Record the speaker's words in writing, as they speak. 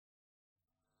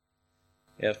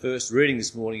Our first reading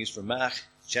this morning is from Mark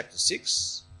chapter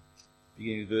 6,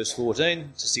 beginning with verse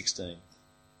 14 to 16.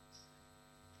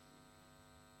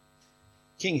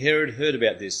 King Herod heard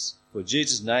about this, for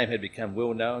Jesus' name had become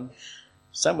well known.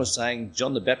 Some were saying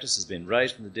John the Baptist has been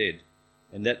raised from the dead,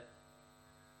 and that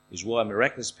is why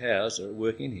miraculous powers are at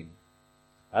work in him.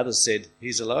 Others said,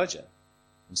 he's Elijah,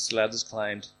 and still others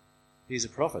claimed, he's a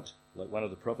prophet, like one of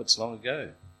the prophets long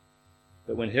ago.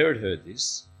 But when Herod heard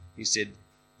this, he said,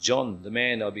 John, the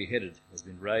man I beheaded, has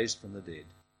been raised from the dead.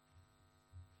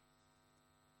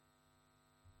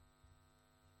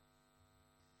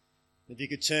 If you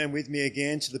could turn with me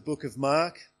again to the book of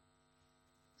Mark.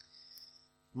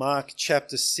 Mark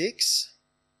chapter 6.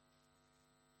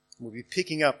 We'll be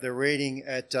picking up the reading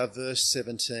at verse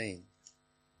 17.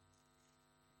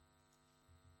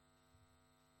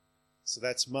 So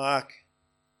that's Mark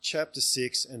chapter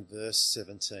 6 and verse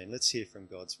 17. Let's hear from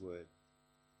God's word.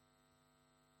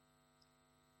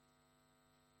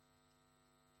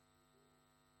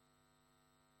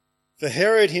 For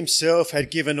Herod himself had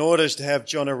given orders to have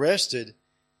John arrested,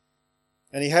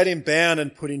 and he had him bound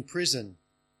and put in prison.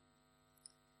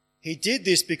 He did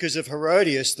this because of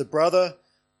Herodias,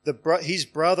 his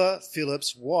brother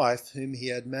Philip's wife, whom he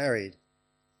had married.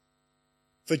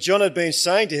 For John had been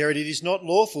saying to Herod, it is not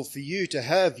lawful for you to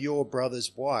have your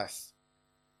brother's wife.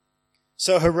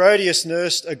 So Herodias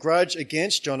nursed a grudge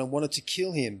against John and wanted to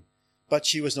kill him, but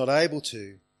she was not able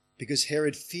to, because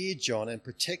Herod feared John and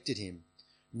protected him,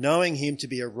 knowing him to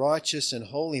be a righteous and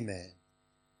holy man.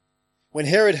 When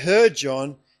Herod heard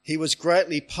John, he was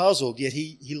greatly puzzled, yet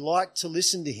he liked to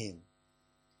listen to him.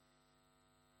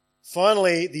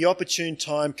 Finally, the opportune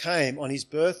time came on his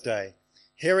birthday.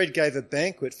 Herod gave a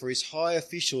banquet for his high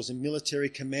officials and military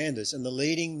commanders and the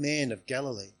leading men of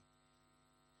Galilee.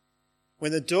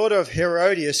 When the daughter of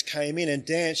Herodias came in and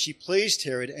danced, she pleased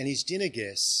Herod and his dinner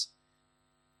guests.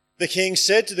 The king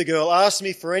said to the girl, ask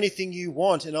me for anything you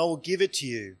want and I will give it to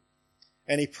you.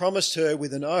 And he promised her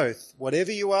with an oath,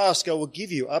 whatever you ask I will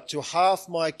give you, up to half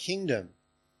my kingdom.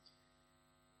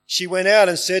 She went out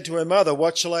and said to her mother,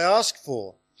 what shall I ask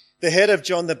for? The head of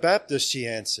John the Baptist, she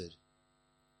answered.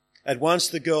 At once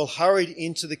the girl hurried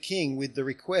into the king with the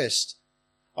request,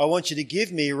 I want you to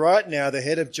give me right now the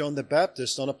head of John the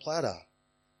Baptist on a platter.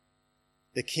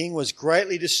 The king was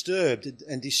greatly disturbed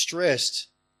and distressed,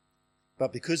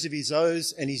 but because of his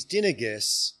oaths and his dinner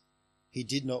guests, he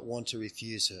did not want to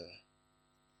refuse her.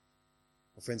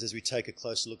 Well, friends, as we take a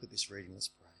closer look at this reading, let's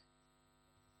pray.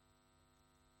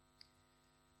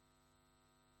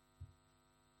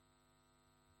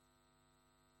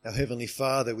 Our Heavenly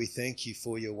Father, we thank you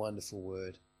for your wonderful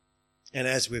word. And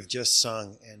as we've just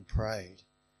sung and prayed,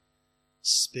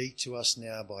 speak to us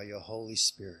now by your Holy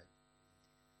Spirit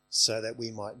so that we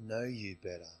might know you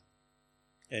better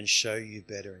and show you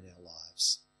better in our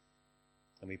lives.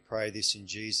 And we pray this in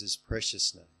Jesus'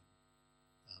 precious name.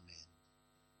 Amen.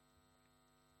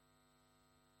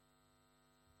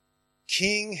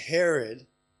 King Herod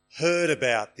heard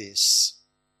about this.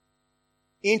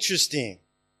 Interesting.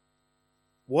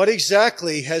 What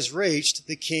exactly has reached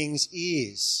the king's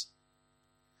ears?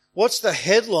 What's the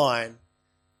headline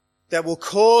that will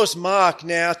cause Mark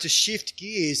now to shift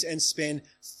gears and spend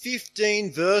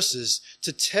 15 verses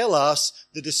to tell us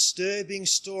the disturbing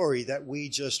story that we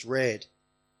just read?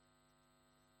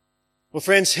 Well,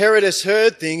 friends, Herod has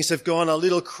heard things have gone a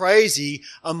little crazy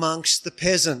amongst the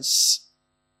peasants.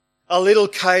 A little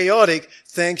chaotic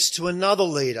thanks to another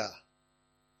leader.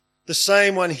 The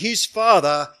same one his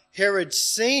father, Herod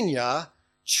Sr.,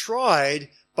 tried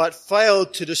but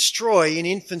failed to destroy in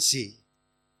infancy.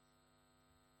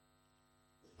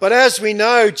 But as we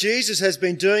know, Jesus has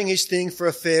been doing his thing for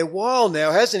a fair while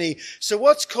now, hasn't he? So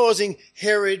what's causing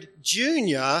Herod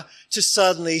Jr. to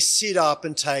suddenly sit up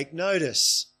and take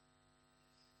notice?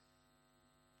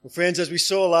 Well, friends, as we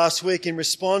saw last week, in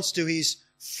response to his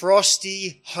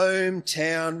frosty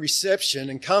hometown reception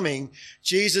and coming,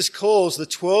 Jesus calls the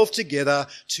 12 together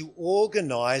to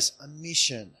organise a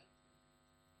mission.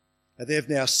 Now, they've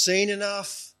now seen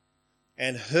enough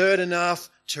and heard enough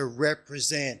to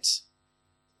represent,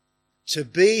 to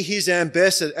be his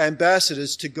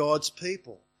ambassadors to God's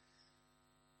people.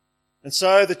 And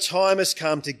so the time has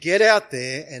come to get out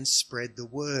there and spread the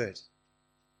word.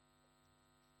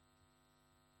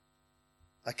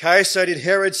 Okay, so did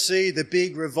Herod see the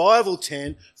big revival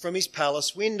tent from his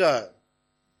palace window?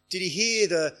 Did he hear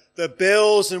the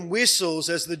bells and whistles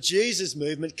as the Jesus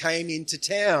movement came into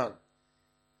town?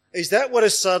 Is that what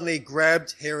has suddenly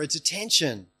grabbed Herod's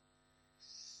attention?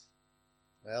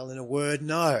 Well, in a word,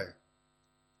 no.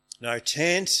 No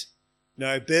tent,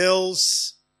 no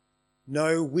bells,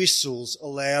 no whistles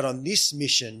allowed on this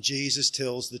mission, Jesus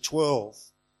tells the 12.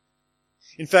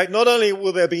 In fact, not only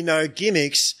will there be no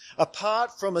gimmicks,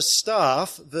 apart from a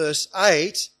staff, verse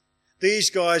 8, these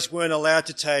guys weren't allowed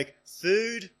to take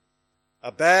food,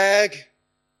 a bag,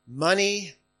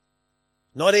 money,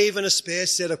 not even a spare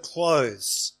set of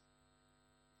clothes.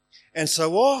 And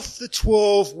so off the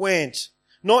 12 went,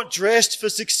 not dressed for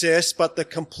success, but the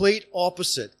complete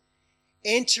opposite,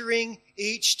 entering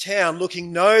each town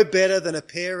looking no better than a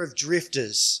pair of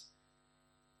drifters.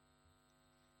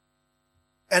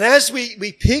 And as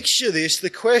we picture this, the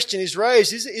question is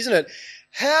raised, isn't it?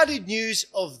 How did news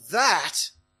of that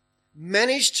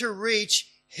manage to reach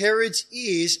Herod's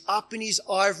ears up in his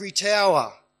ivory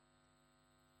tower?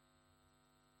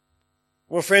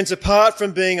 Well, friends, apart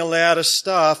from being allowed a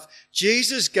staff,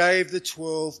 Jesus gave the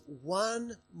 12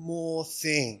 one more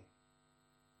thing.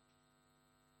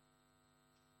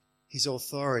 His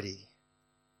authority.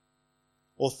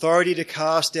 Authority to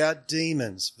cast out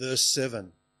demons, verse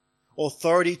 7.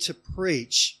 Authority to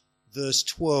preach, verse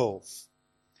 12.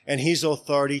 And his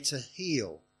authority to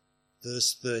heal,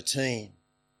 verse 13.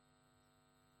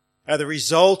 Are the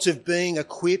result of being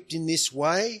equipped in this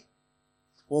way?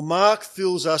 Well, Mark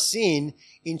fills us in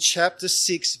chapter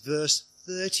 6, verse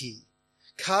 30.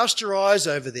 Cast your eyes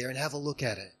over there and have a look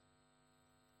at it.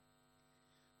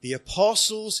 The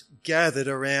apostles gathered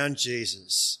around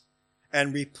Jesus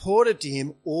and reported to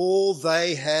him all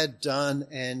they had done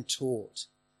and taught.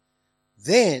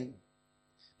 Then,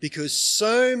 because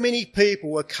so many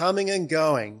people were coming and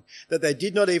going that they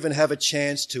did not even have a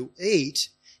chance to eat,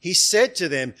 he said to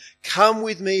them, "Come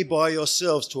with me by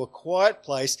yourselves to a quiet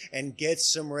place and get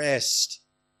some rest."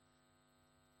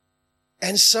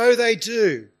 And so they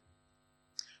do.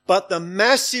 But the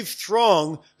massive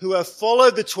throng who have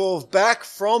followed the 12 back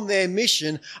from their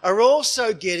mission are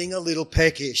also getting a little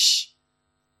peckish.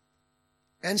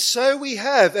 And so we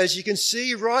have, as you can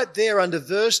see right there under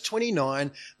verse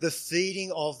 29, the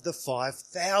feeding of the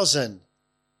 5,000.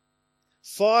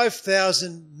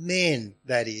 5,000 men,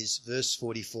 that is, verse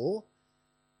 44.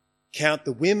 Count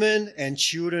the women and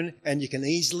children, and you can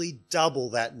easily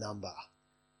double that number.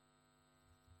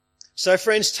 So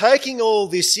friends, taking all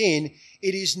this in,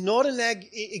 it is not an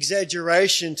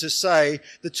exaggeration to say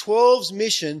the 12's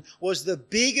mission was the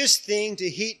biggest thing to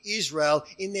hit Israel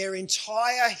in their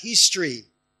entire history.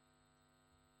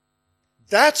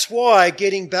 That's why,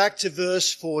 getting back to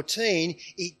verse 14,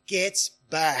 it gets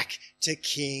back to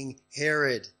King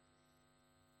Herod.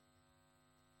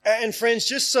 And friends,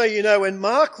 just so you know, when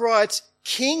Mark writes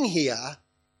king here,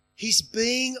 he's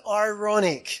being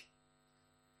ironic.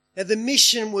 Now, the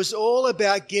mission was all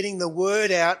about getting the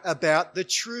word out about the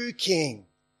true king,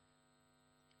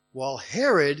 while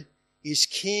Herod is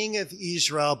king of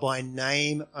Israel by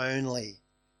name only.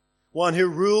 One who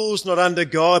rules not under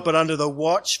God, but under the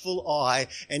watchful eye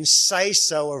and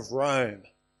say-so of Rome.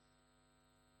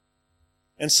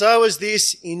 And so as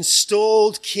this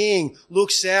installed king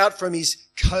looks out from his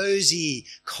cozy,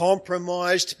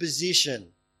 compromised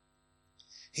position,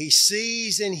 he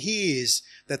sees and hears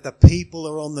that the people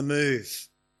are on the move,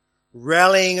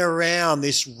 rallying around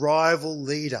this rival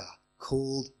leader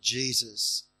called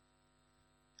Jesus.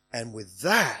 And with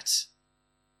that,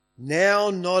 now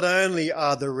not only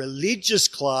are the religious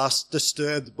class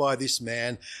disturbed by this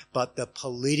man, but the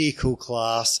political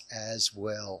class as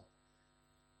well.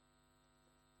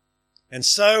 And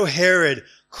so Herod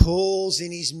calls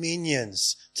in his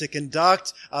minions to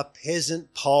conduct a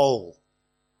peasant poll,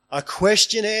 a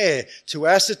questionnaire to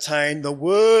ascertain the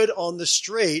word on the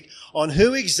street on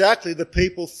who exactly the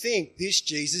people think this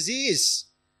Jesus is.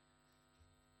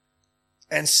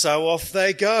 And so off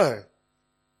they go.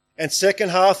 And second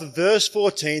half of verse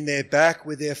 14, they're back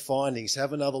with their findings.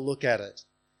 Have another look at it.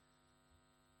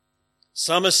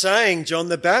 Some are saying John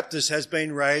the Baptist has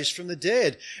been raised from the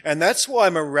dead, and that's why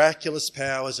miraculous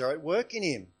powers are at work in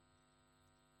him.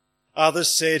 Others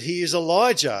said he is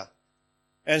Elijah,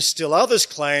 and still others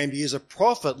claimed he is a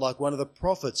prophet like one of the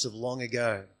prophets of long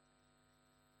ago.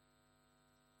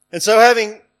 And so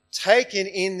having taken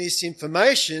in this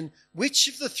information, which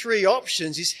of the three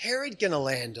options is Herod going to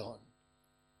land on?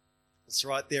 It's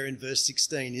right there in verse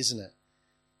 16, isn't it?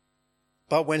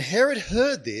 But when Herod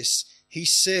heard this, he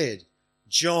said,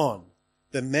 "John,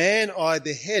 the man I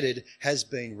beheaded, has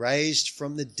been raised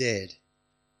from the dead."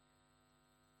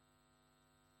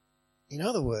 In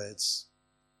other words,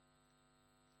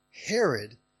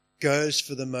 Herod goes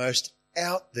for the most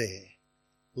out there,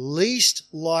 least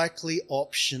likely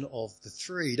option of the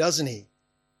three, doesn't he?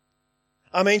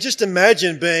 I mean, just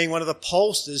imagine being one of the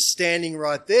pollsters standing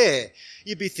right there.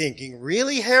 You'd be thinking,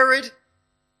 really, Herod?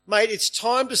 mate, it's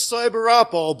time to sober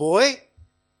up, old boy.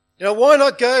 Why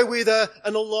not go with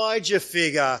an Elijah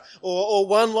figure or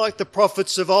one like the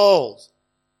prophets of old?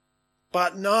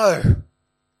 But no.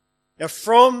 Now,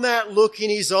 from that look in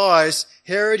his eyes,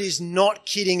 Herod is not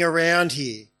kidding around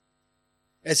here.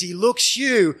 As he looks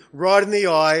you right in the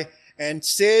eye and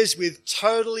says with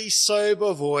totally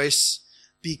sober voice,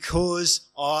 because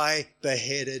I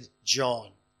beheaded John.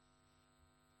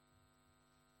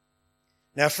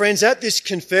 Now, friends, at this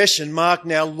confession, Mark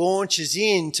now launches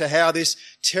into how this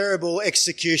terrible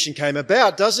execution came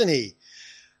about, doesn't he?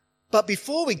 But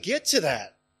before we get to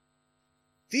that,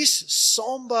 this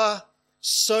somber,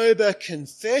 sober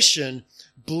confession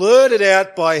blurted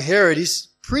out by Herod is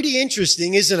pretty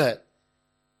interesting, isn't it?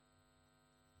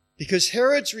 Because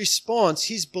Herod's response,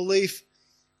 his belief,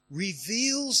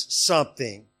 reveals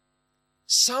something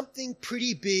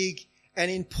pretty big and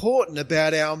important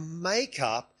about our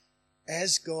makeup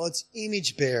as God's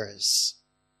image bearers.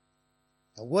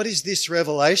 Now, what is this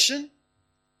revelation?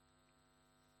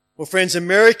 Well, friends,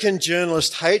 American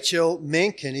journalist H.L.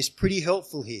 Mencken is pretty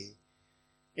helpful here.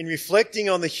 In reflecting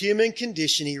on the human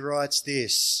condition, he writes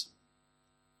this: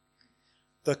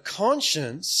 the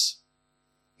conscience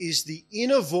is the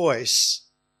inner voice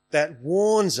that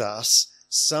warns us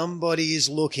somebody is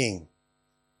looking.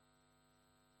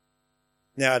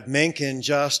 Now, Mencken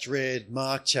just read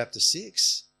Mark chapter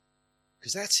 6,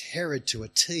 because that's Herod to a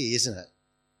T, isn't it?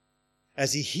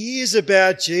 As he hears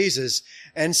about Jesus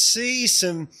and sees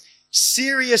some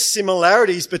serious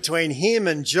similarities between him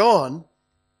and John,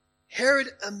 Herod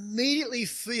immediately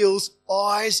feels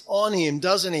eyes on him,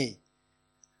 doesn't he?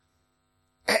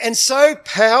 And so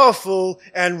powerful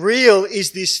and real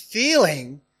is this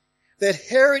feeling that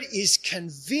Herod is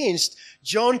convinced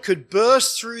John could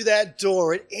burst through that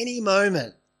door at any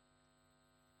moment.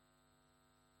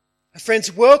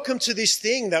 Friends, welcome to this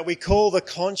thing that we call the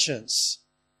conscience.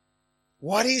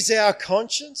 What is our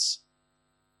conscience?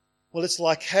 Well, it's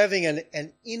like having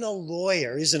an inner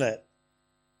lawyer, isn't it?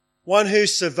 One who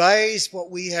surveys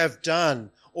what we have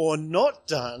done or not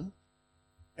done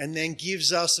and then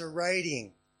gives us a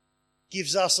rating,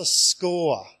 gives us a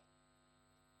score.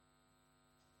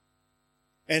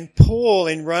 And Paul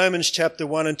in Romans chapter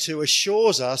 1 and 2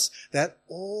 assures us that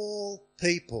all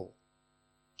people,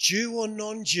 Jew or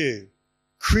non-Jew,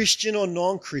 Christian or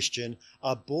non-Christian,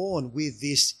 are born with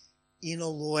this inner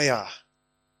lawyer.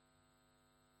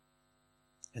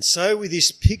 And so with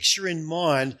this picture in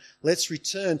mind, let's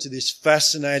return to this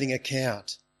fascinating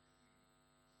account.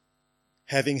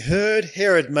 Having heard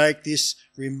Herod make this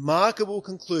remarkable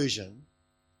conclusion,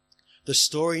 the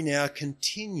story now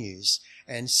continues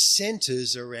and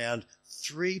centers around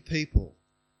three people: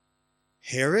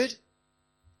 Herod,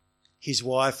 his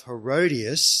wife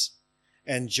Herodias,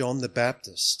 and John the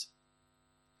Baptist.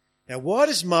 Now, why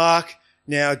does Mark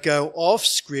now go off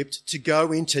script to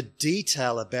go into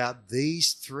detail about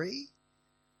these three?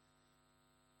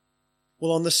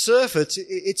 Well, on the surface,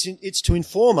 it's to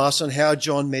inform us on how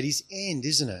John met his end,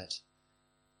 isn't it?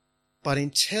 But in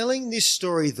telling this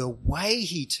story the way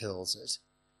he tells it,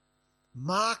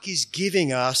 Mark is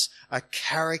giving us a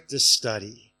character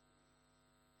study.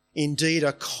 Indeed,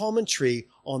 a commentary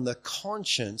on the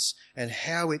conscience and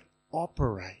how it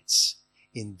operates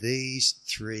in these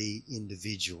three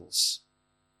individuals.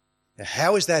 Now,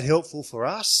 how is that helpful for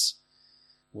us?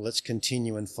 Well, let's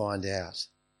continue and find out.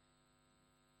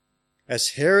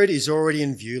 As Herod is already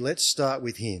in view, let's start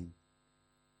with him.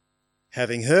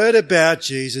 Having heard about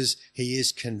Jesus, he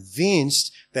is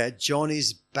convinced that John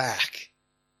is back,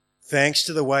 thanks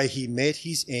to the way he met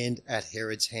his end at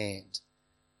Herod's hand.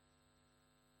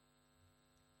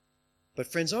 But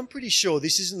friends, I'm pretty sure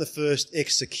this isn't the first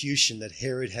execution that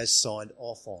Herod has signed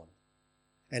off on.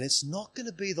 And it's not going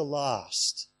to be the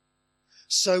last.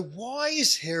 So why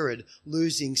is Herod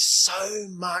losing so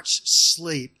much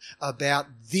sleep about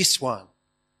this one?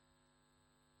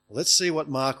 Well, let's see what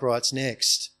Mark writes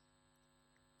next.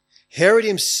 Herod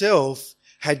himself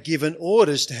had given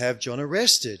orders to have John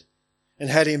arrested and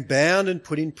had him bound and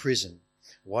put in prison.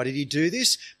 Why did he do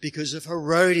this? Because of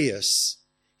Herodias,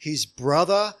 his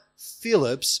brother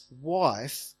Philip's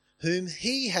wife, whom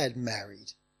he had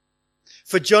married.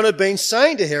 For John had been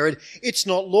saying to Herod, "It's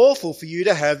not lawful for you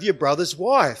to have your brother's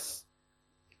wife."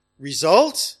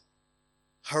 Result?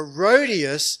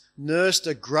 Herodias nursed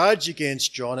a grudge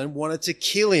against John and wanted to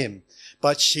kill him,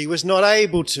 but she was not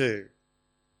able to.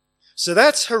 So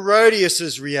that's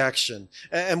Herodias' reaction,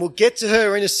 and we'll get to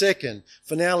her in a second.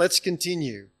 For now, let's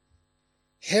continue.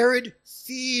 Herod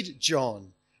feared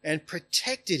John and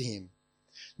protected him,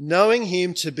 knowing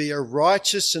him to be a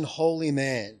righteous and holy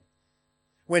man.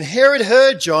 When Herod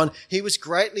heard John, he was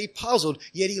greatly puzzled,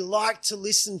 yet he liked to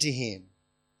listen to him.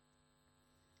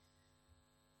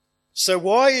 So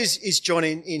why is John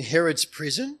in Herod's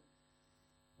prison?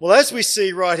 Well, as we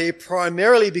see right here,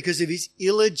 primarily because of his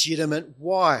illegitimate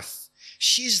wife.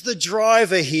 She's the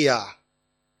driver here.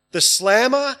 The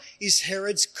slammer is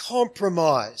Herod's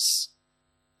compromise.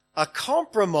 A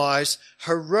compromise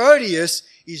Herodias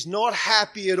is not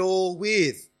happy at all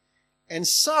with. And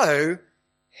so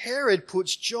Herod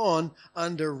puts John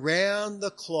under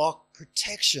round-the-clock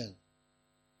protection.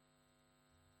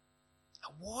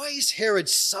 Why is Herod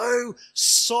so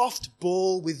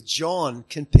softball with John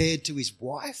compared to his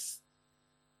wife?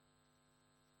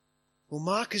 Well,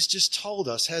 Mark has just told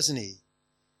us, hasn't he?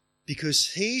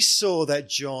 Because he saw that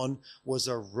John was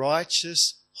a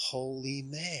righteous, holy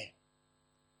man.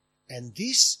 And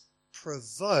this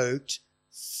provoked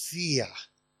fear.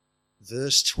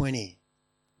 Verse 20.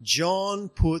 John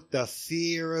put the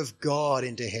fear of God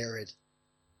into Herod.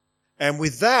 And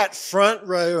with that front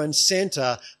row and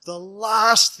centre,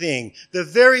 the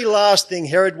very last thing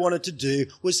Herod wanted to do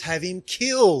was have him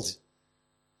killed.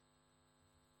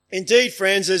 Indeed,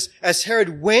 friends, as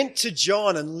Herod went to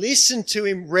John and listened to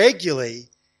him regularly,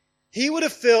 he would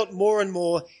have felt more and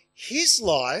more his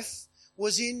life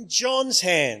was in John's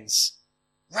hands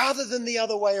rather than the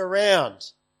other way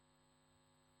around.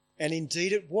 And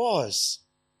indeed it was.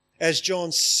 As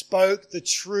John spoke the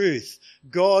truth,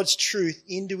 God's truth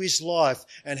into his life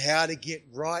and how to get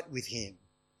right with him.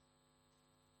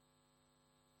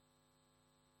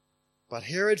 But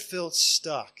Herod felt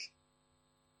stuck.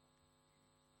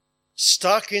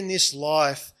 Stuck in this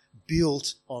life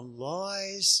built on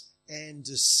lies and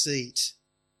deceit.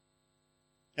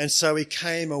 And so he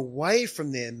came away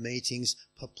from their meetings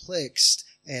perplexed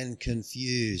and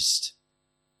confused.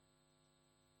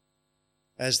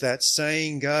 As that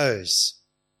saying goes,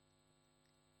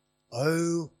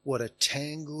 oh, what a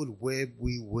tangled web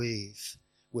we weave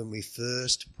when we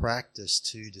first practice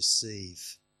to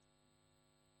deceive.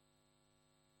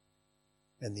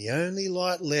 And the only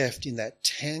light left in that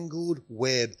tangled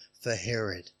web for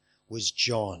Herod was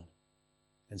John.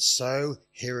 And so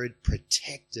Herod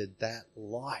protected that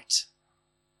light.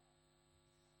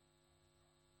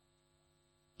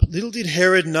 But little did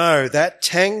Herod know that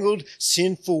tangled,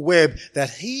 sinful web that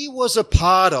he was a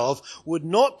part of would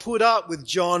not put up with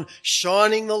John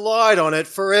shining the light on it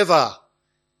forever.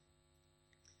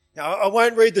 Now, I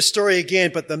won't read the story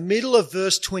again, but the middle of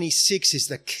verse 26 is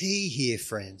the key here,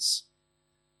 friends.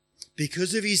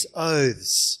 Because of his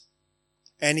oaths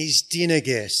and his dinner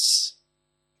guests,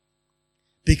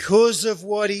 because of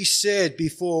what he said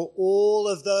before all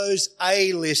of those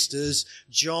A-listers,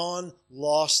 John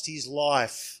lost his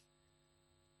life.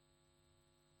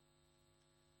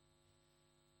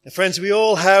 Now, friends, we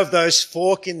all have those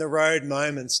fork in the road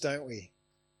moments, don't we?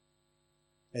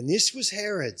 And this was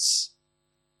Herod's.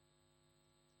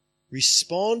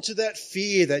 Respond to that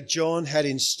fear that John had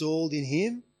installed in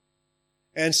him,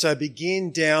 and so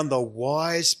begin down the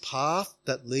wise path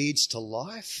that leads to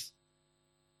life,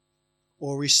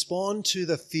 or respond to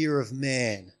the fear of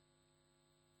man.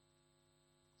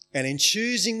 And in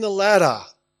choosing the latter,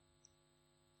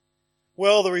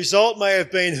 well, the result may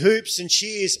have been hoops and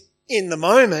cheers in the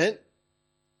moment,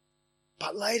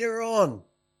 but later on,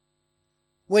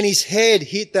 when his head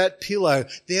hit that pillow,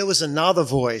 there was another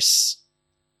voice.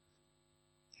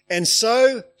 And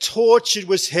so tortured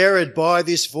was Herod by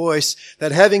this voice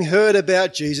that having heard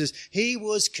about Jesus, he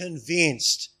was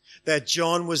convinced that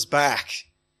John was back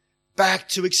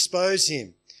to expose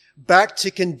him, back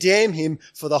to condemn him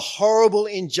for the horrible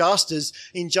injustice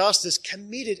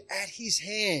committed at his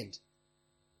hand.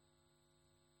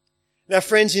 Now,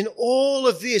 friends, in all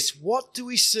of this, what do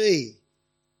we see?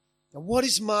 And what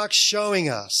is Mark showing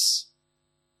us?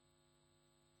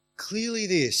 Clearly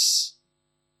this: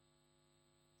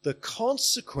 the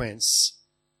consequence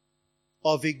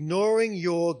of ignoring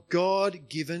your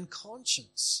God-given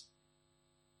conscience.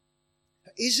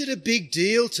 Is it a big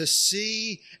deal to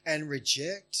see and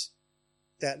reject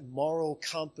that moral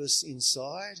compass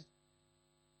inside?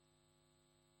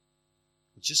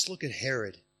 Just look at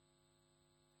Herod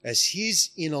as his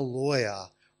inner lawyer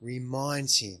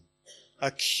reminds him,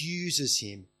 accuses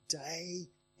him day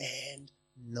and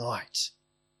night.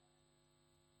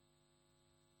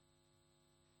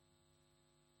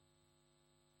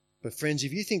 But friends,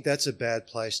 if you think that's a bad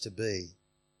place to be,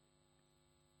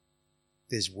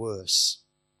 there's worse.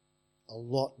 A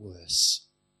lot worse.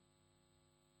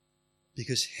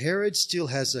 Because Herod still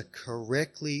has a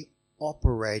correctly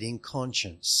operating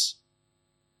conscience.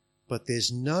 But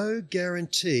there's no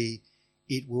guarantee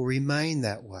it will remain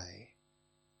that way.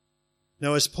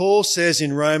 Now, as Paul says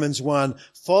in Romans 1,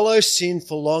 follow sin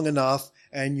for long enough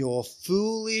and your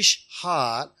foolish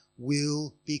heart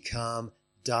will become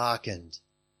darkened.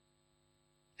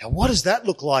 Now, what does that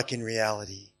look like in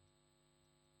reality?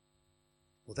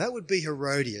 Well, that would be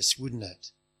Herodias, wouldn't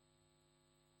it?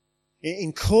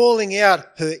 In calling out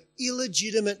her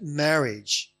illegitimate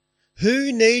marriage,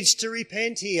 who needs to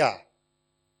repent here?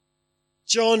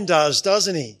 John does,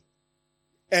 doesn't he?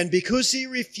 And because he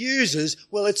refuses,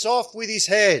 well, it's off with his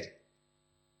head.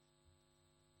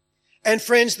 And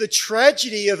friends, the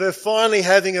tragedy of her finally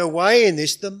having her way in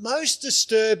this, the most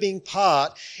disturbing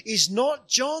part is not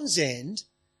John's end,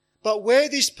 but where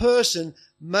this person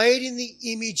made in the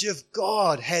image of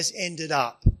God has ended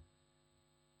up.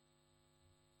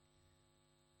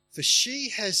 For she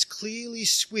has clearly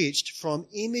switched from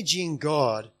imaging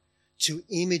God to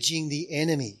imaging the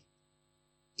enemy,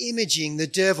 imaging the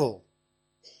devil.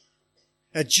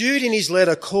 Now, Jude in his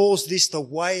letter calls this the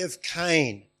way of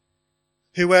Cain,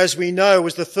 who, as we know,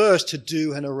 was the first to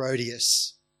do an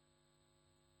Herodias.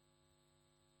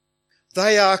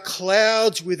 They are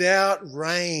clouds without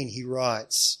rain, he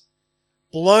writes,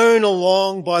 blown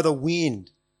along by the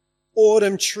wind,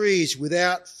 autumn trees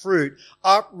without fruit,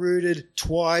 uprooted,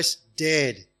 twice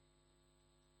dead.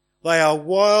 They are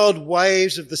wild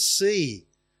waves of the sea,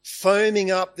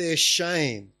 foaming up their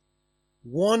shame,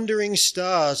 wandering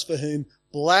stars for whom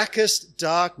blackest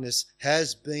darkness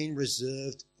has been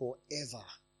reserved forever.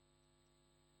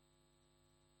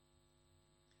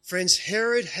 Friends,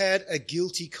 Herod had a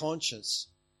guilty conscience,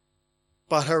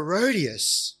 but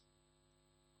Herodias,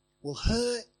 well,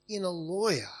 her inner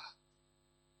lawyer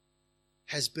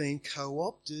has been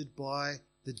co-opted by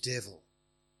the devil.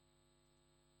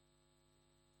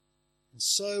 And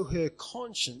so her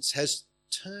conscience has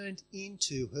turned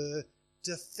into her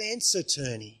defense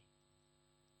attorney.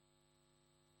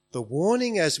 The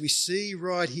warning, as we see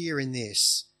right here in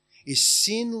this, is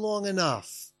sin long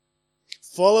enough.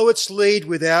 Follow its lead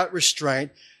without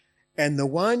restraint, and the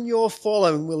one you're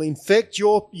following will infect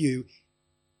you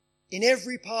in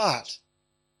every part,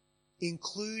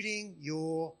 including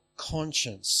your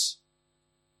conscience.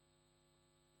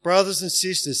 Brothers and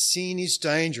sisters, sin is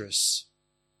dangerous.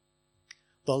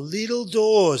 The little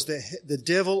doors that the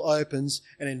devil opens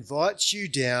and invites you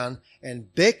down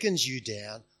and beckons you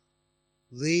down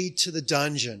lead to the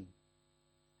dungeon,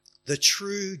 the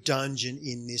true dungeon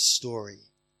in this story,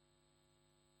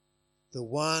 the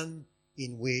one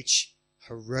in which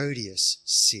Herodias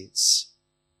sits.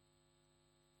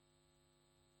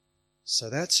 So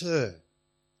that's her.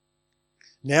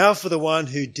 Now for the one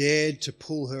who dared to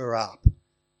pull her up,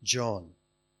 John.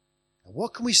 Now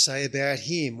what can we say about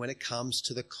him when it comes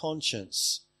to the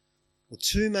conscience? Well,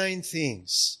 two main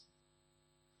things.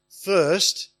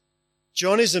 First,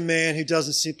 John is a man who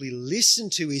doesn't simply listen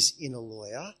to his inner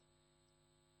lawyer.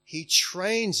 He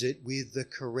trains it with the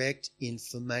correct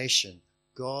information,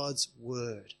 God's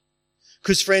word.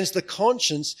 Because, friends, the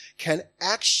conscience can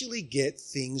actually get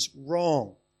things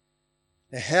wrong.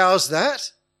 Now, how's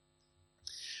that?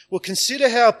 Well, consider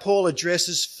how Paul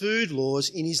addresses food laws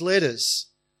in his letters.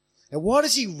 Now, why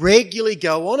does he regularly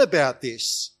go on about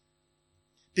this?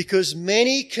 Because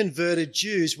many converted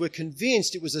Jews were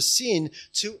convinced it was a sin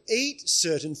to eat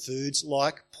certain foods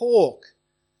like pork.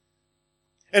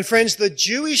 And friends, the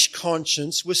Jewish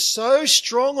conscience was so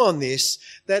strong on this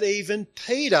that even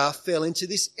Peter fell into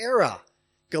this error.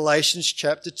 Galatians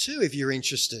chapter 2, if you're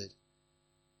interested.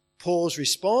 Paul's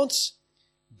response,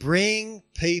 bring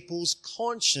people's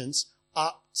conscience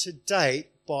up to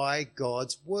date by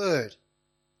God's word.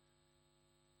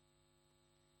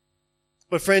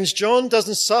 But friends, John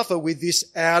doesn't suffer with this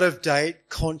out-of-date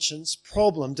conscience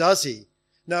problem, does he?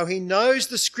 No, he knows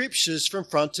the scriptures from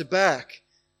front to back.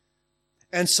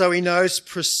 And so he knows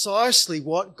precisely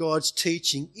what God's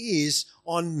teaching is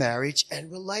on marriage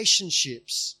and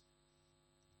relationships.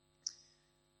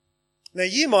 Now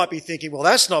you might be thinking, well,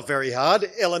 that's not very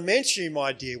hard. Elementary,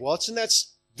 my dear Watson,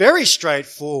 that's very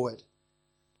straightforward.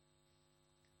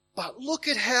 But look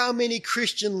at how many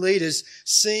Christian leaders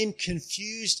seem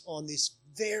confused on this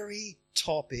very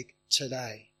topic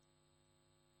today.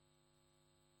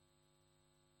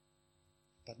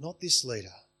 But not this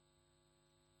leader.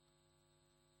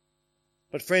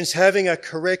 But friends, having a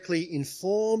correctly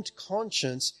informed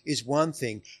conscience is one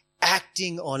thing.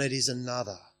 Acting on it is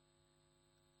another.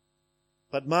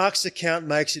 But Mark's account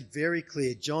makes it very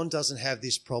clear John doesn't have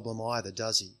this problem either,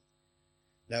 does he?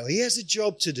 No, he has a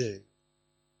job to do.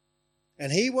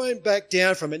 And he won't back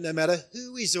down from it no matter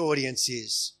who his audience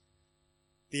is.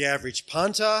 The average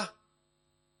punter,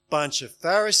 bunch of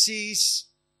Pharisees,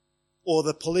 or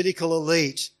the political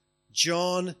elite,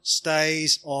 John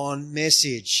stays on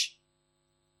message.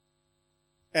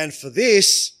 And for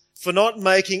this, for not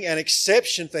making an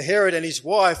exception for Herod and his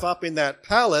wife up in that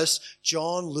palace,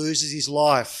 John loses his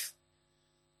life.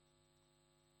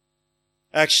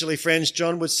 Actually, friends,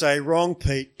 John would say, wrong,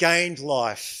 Pete, gained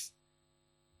life.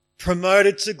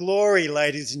 Promoted to glory,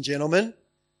 ladies and gentlemen.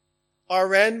 I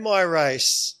ran my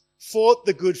race, fought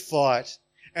the good fight,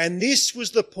 and this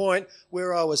was the point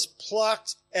where I was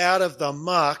plucked out of the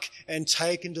muck and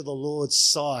taken to the Lord's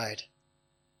side.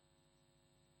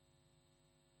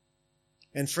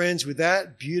 And friends, with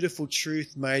that beautiful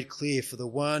truth made clear for the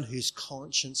one whose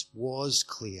conscience was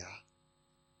clear,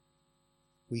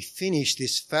 we finish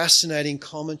this fascinating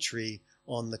commentary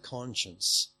on the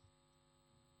conscience.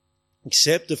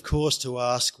 Except, of course, to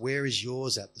ask, where is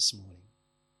yours at this morning?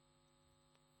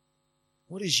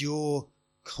 What is your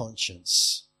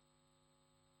conscience?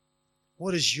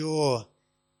 What has your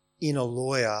inner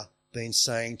lawyer been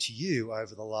saying to you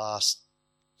over the last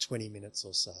 20 minutes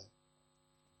or so?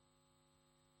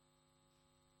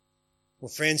 Well,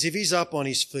 friends, if he's up on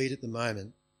his feet at the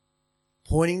moment,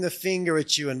 pointing the finger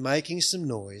at you and making some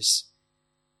noise,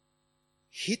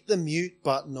 hit the mute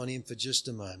button on him for just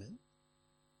a moment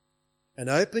and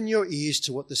open your ears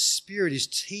to what the Spirit is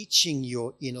teaching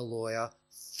your inner lawyer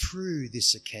through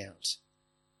this account.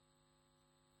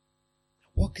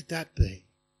 What could that be?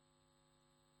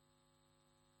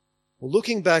 Well,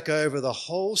 looking back over the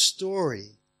whole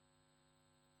story,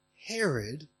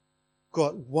 Herod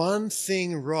got one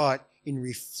thing right in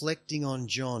reflecting on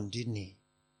John, didn't he?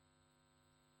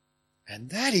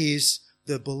 And that is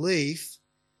the belief,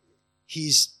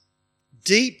 his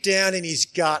deep down in his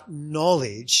gut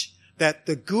knowledge that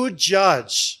the good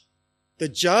judge, the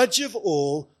judge of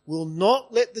all, will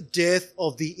not let the death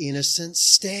of the innocent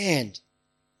stand.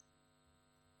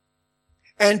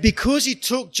 And because he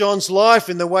took John's life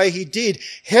in the way he did,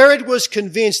 Herod was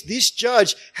convinced this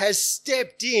judge has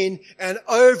stepped in and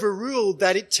overruled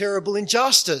that terrible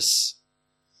injustice.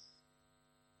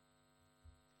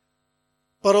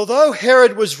 But although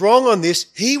Herod was wrong on this,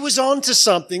 he was on to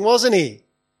something, wasn't he?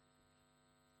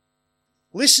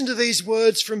 Listen to these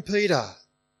words from Peter.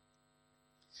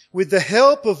 With the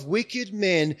help of wicked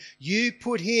men, you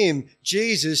put him,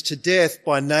 Jesus, to death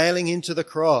by nailing him to the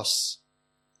cross.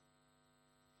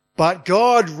 But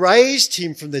God raised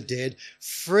him from the dead,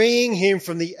 freeing him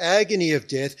from the agony of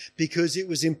death, because it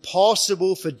was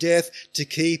impossible for death to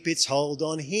keep its hold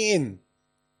on him.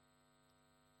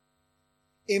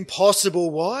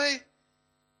 Impossible, why?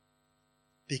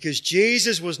 Because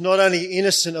Jesus was not only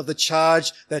innocent of the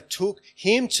charge that took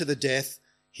him to the death,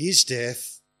 his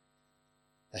death,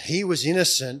 he was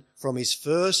innocent from his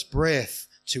first breath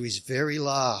to his very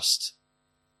last.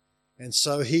 And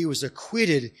so he was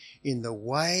acquitted in the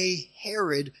way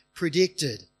Herod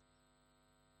predicted.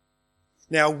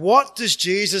 Now, what does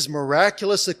Jesus'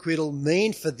 miraculous acquittal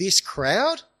mean for this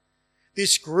crowd?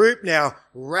 This group now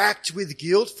racked with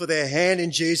guilt for their hand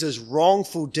in Jesus'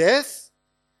 wrongful death?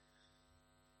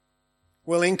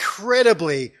 Well,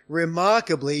 incredibly,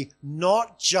 remarkably,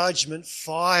 not judgment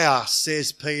fire,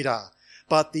 says Peter,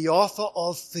 but the offer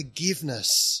of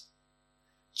forgiveness.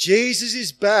 Jesus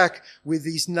is back with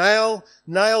his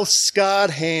nail-scarred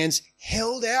hands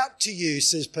held out to you,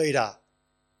 says Peter.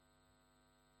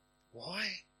 Why?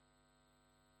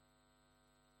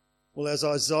 Well, as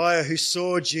Isaiah, who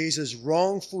saw Jesus'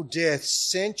 wrongful death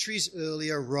centuries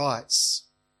earlier, writes,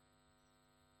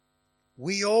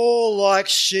 we all like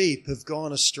sheep have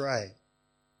gone astray.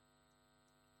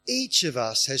 Each of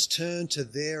us has turned to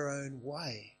their own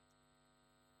way.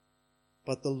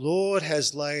 But the Lord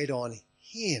has laid on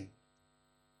him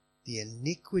the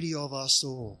iniquity of us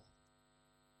all.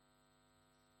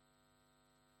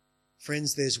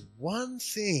 Friends, there's one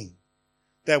thing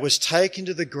that was taken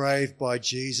to the grave by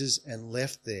Jesus and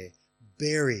left there,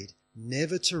 buried,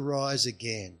 never to rise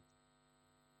again.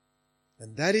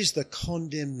 And that is the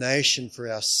condemnation for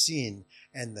our sin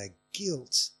and the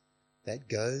guilt that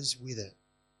goes with it.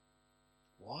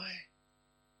 Why?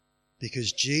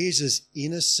 Because Jesus'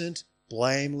 innocent,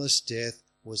 blameless death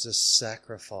was a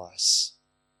sacrifice,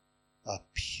 a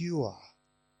pure,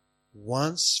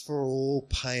 once for all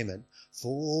payment for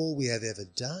all we have ever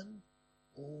done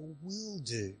or will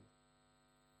do.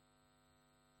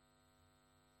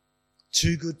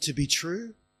 Too good to be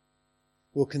true?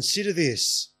 Well, consider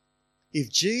this. If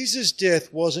Jesus'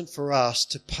 death wasn't for us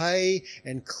to pay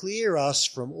and clear us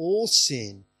from all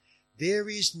sin, there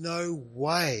is no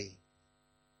way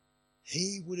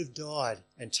he would have died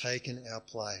and taken our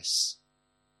place.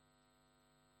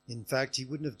 In fact, he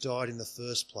wouldn't have died in the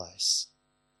first place.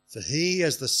 For he,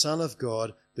 as the Son of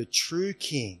God, the true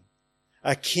King,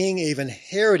 a king even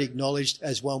Herod acknowledged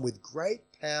as one with great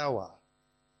power,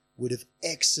 would have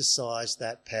exercised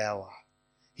that power.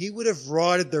 He would have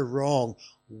righted the wrong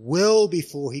well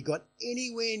before he got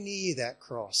anywhere near that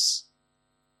cross.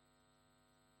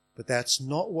 But that's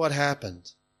not what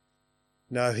happened.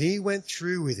 No, he went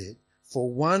through with it for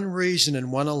one reason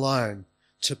and one alone,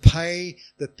 to pay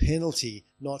the penalty,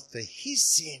 not for his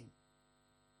sin,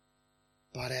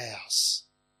 but ours.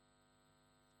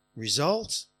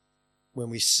 Result, when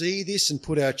we see this and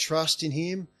put our trust in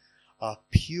him, a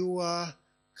pure,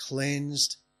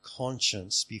 cleansed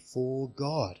conscience before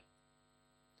God.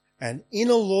 An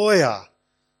inner lawyer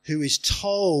who is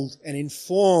told and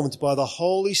informed by the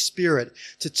Holy Spirit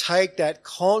to take that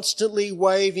constantly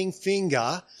waving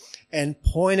finger and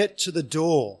point it to the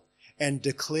door and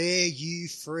declare you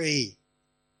free.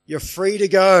 You're free to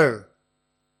go.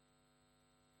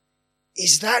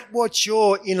 Is that what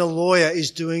your inner lawyer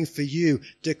is doing for you,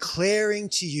 declaring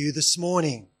to you this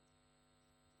morning?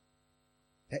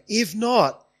 Now, if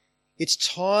not, it's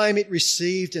time it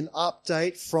received an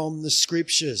update from the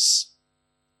Scriptures.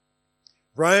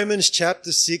 Romans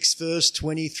chapter 6 verse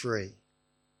 23.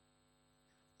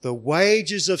 The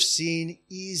wages of sin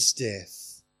is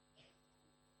death,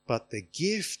 but the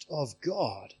gift of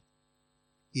God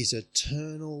is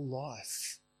eternal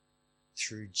life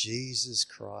through Jesus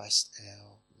Christ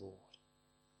our Lord.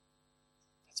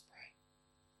 Let's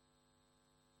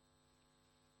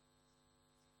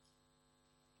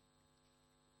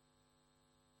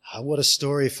pray. What a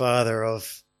story, Father,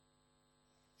 of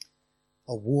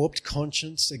a warped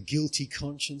conscience, a guilty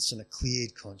conscience, and a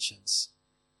cleared conscience.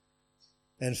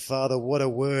 And Father, what a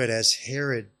word as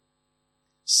Herod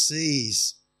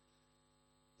sees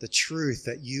the truth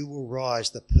that you will rise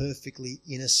the perfectly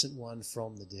innocent one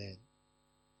from the dead.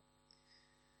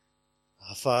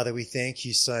 Father, we thank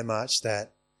you so much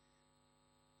that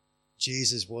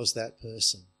Jesus was that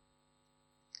person,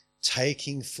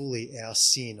 taking fully our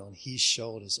sin on his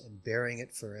shoulders and bearing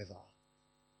it forever.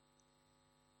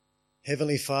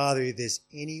 Heavenly Father, if there's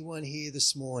anyone here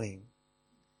this morning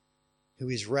who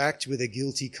is racked with a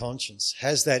guilty conscience,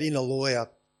 has that inner lawyer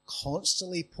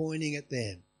constantly pointing at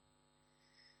them,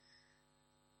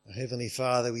 Heavenly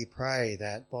Father, we pray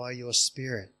that by your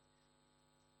Spirit,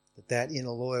 that inner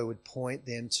lawyer would point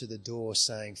them to the door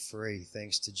saying, free,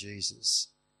 thanks to Jesus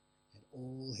and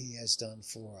all he has done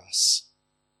for us.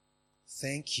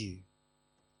 Thank you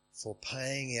for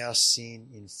paying our sin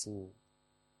in full.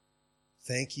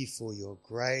 Thank you for your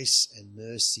grace and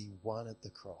mercy won at the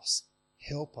cross.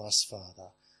 Help us, Father,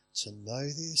 to know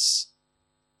this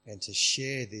and to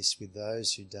share this with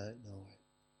those who don't know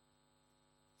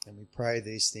it. And we pray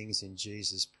these things in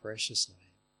Jesus' precious name.